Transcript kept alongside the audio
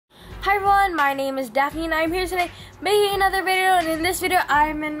Hi everyone, my name is Daphne and I'm here today making another video, and in this video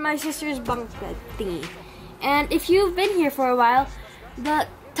I'm in my sister's bunk bed thingy. And if you've been here for a while, the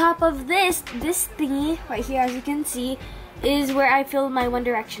top of this thingy right here, as you can see, is where I filled my One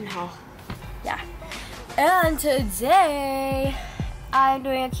Direction haul. Yeah. And today I'm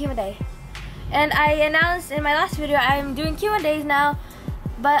doing a Q&A. And I announced in my last video I'm doing Q&As now,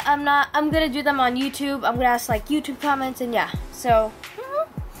 but I'm gonna do them on YouTube. I'm gonna ask like YouTube comments, and yeah. So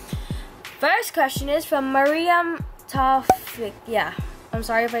first question is from Mariam Tawfiq. Yeah, I'm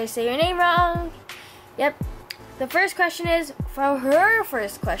sorry if I say your name wrong. Yep. The first question is, for her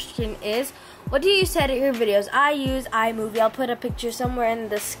first question is, what do you use to edit your videos? I use iMovie. I'll put a picture somewhere in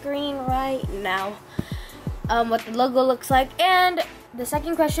the screen right now. What the logo looks like. And the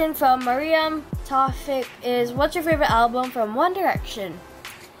second question from Mariam Tawfiq is, what's your favorite album from One Direction?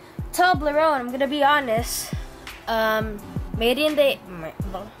 Toblerone. I'm gonna be honest. Made in the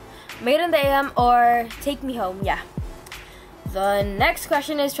AM or Take Me Home. Yeah. The next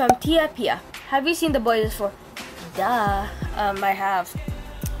question is from Tia Pia. Have you seen The Boys before? Duh. I have.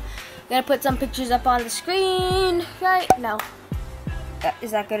 I'm gonna put some pictures up on the screen right now.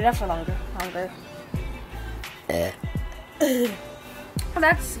 Is that good enough or longer? Longer.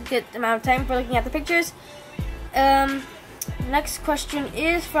 That's a good amount of time for looking at the pictures. Next question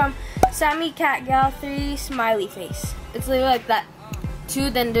is from Sammy Cat Gal 3 smiley face. It's literally like that. 2,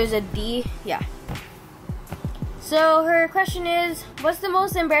 then there's a D. Yeah. So her question is, what's the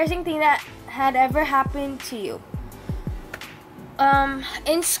most embarrassing thing that had ever happened to you?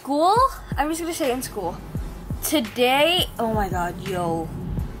 In school? I'm just gonna say in school. Today, oh my god, yo.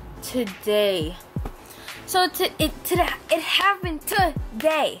 Today. So it happened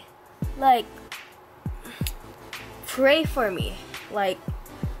today. Like, pray for me. Like,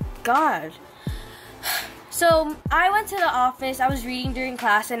 God. So I went to the office. I was reading during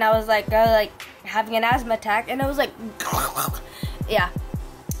class, and I was like having an asthma attack, and it was like, yeah.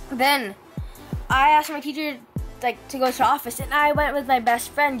 Then I asked my teacher to go to the office, and I went with my best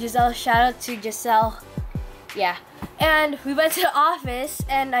friend Giselle. Shout out to Giselle. Yeah. And we went to the office,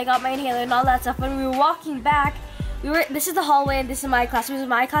 and I got my inhaler and all that stuff. When we were walking back, this is the hallway, and this is my class. Because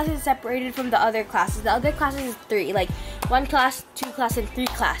my class is separated from the other classes. The other classes is 3, like 1 class, 2 class, and 3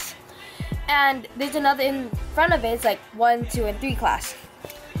 class. And there's another in front of it. It's like 1, 2, and 3 class.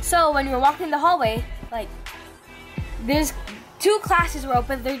 So when we were walking the hallway, like there's 2 classes were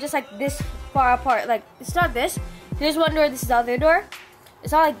open. They're just like this far apart. Like it's not this. There's one door. This is the other door.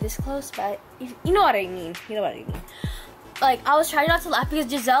 It's not like this close, but you know what I mean. You know what I mean. Like, I was trying not to laugh because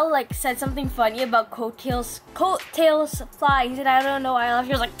Giselle said something funny about coattails flying, and I don't know why I laughed.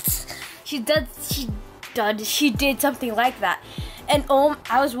 She was like, she did something like that, and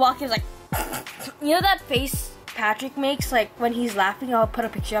I was walking, I was like, you know that face Patrick makes like when he's laughing? I'll put a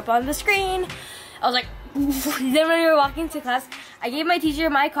picture up on the screen. I was like, then when we were walking to class, I gave my teacher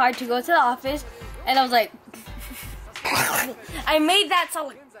my card to go to the office, and I was like, I made that sound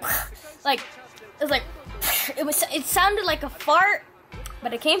like it was like. It sounded like a fart,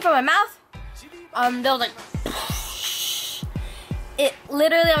 but it came from my mouth. There was like, it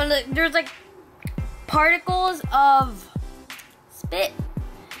literally, there's like particles of spit,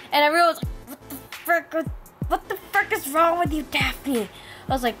 and everyone was like, what the frick is wrong with you, Daphne?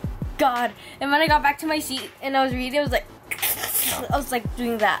 I was like, God. And when I got back to my seat and I was reading, I was like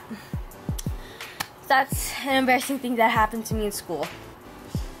doing that. That's an embarrassing thing that happened to me in school.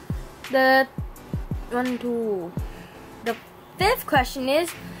 The 5th question is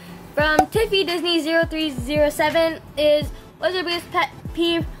from Tiffy Disney 0307 is, what's your biggest pet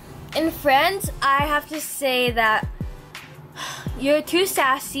peeve in friends? I have to say that you're too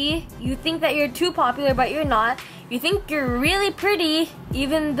sassy. You think that you're too popular, but you're not. You think you're really pretty,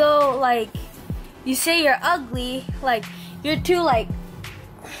 even though like you say you're ugly. Like, you're too like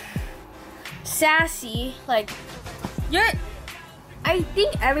sassy. Like, I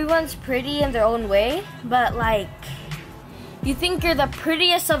think everyone's pretty in their own way, but like, you think you're the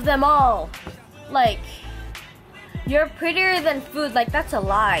prettiest of them all. Like, you're prettier than food. Like, that's a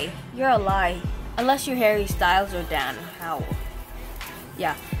lie. You're a lie. Unless you're Harry Styles or Dan Howell.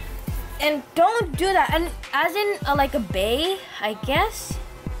 Yeah. And don't do that. And as in like a bae, I guess,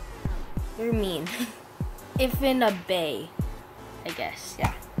 you're mean. If in a bae, I guess,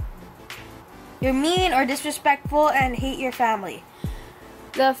 yeah. You're mean or disrespectful and hate your family.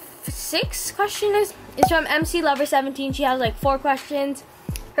 The 6th question is from MC Lover 17. She has like 4 questions.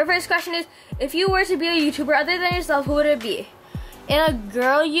 Her first question is, if you were to be a YouTuber other than yourself, who would it be? In a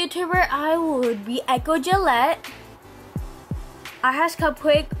girl YouTuber, I would be Echo Gillette, Ahas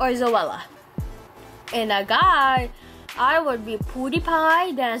Cupcake, or Zoella. In a guy, I would be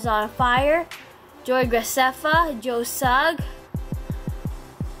PewDiePie, Dennis on Fire, Joy Graceffa, Joe Sugg.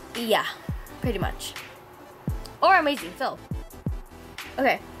 Yeah, pretty much. Or Amazing Phil.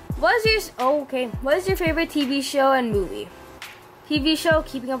 Okay, what is your favorite TV show and movie? TV show,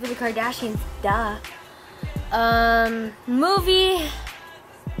 Keeping Up with the Kardashians, duh. Movie.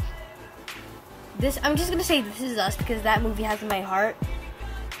 I'm just gonna say This Is Us because that movie has in my heart.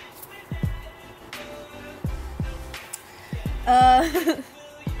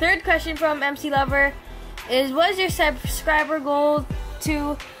 Third question from MC Lover is, what is your subscriber goal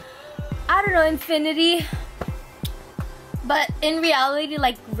to, I don't know, infinity? But in reality,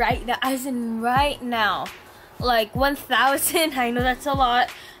 like right now, as in right now, like 1,000, I know that's a lot.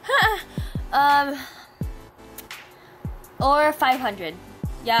 Or 500.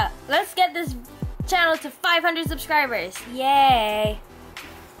 Yeah, let's get this channel to 500 subscribers. Yay.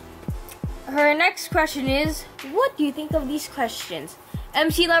 Her next question is, what do you think of these questions?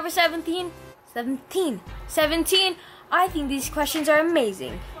 MC Lover 17, I think these questions are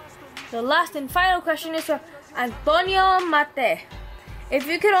amazing. The last and final question is from Antonio Mate. If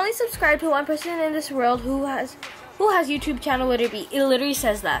you could only subscribe to one person in this world, who has YouTube channel would it be? It literally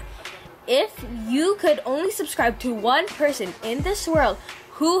says that. If you could only subscribe to one person in this world,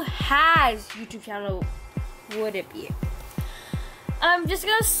 who has YouTube channel would it be? I'm just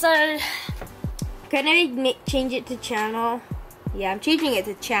gonna start. Can I change it to channel? Yeah, I'm changing it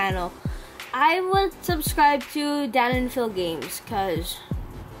to channel. I would subscribe to Dan and Phil Games, cause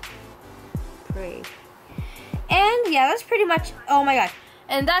pray. And yeah, that's pretty much, oh my god.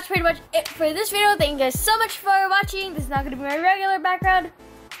 And that's pretty much it for this video. Thank you guys so much for watching. This is not gonna be my regular background.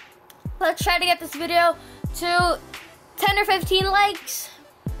 Let's try to get this video to 10 or 15 likes.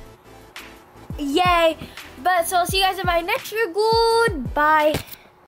 Yay. But so I'll see you guys in my next video. Goodbye.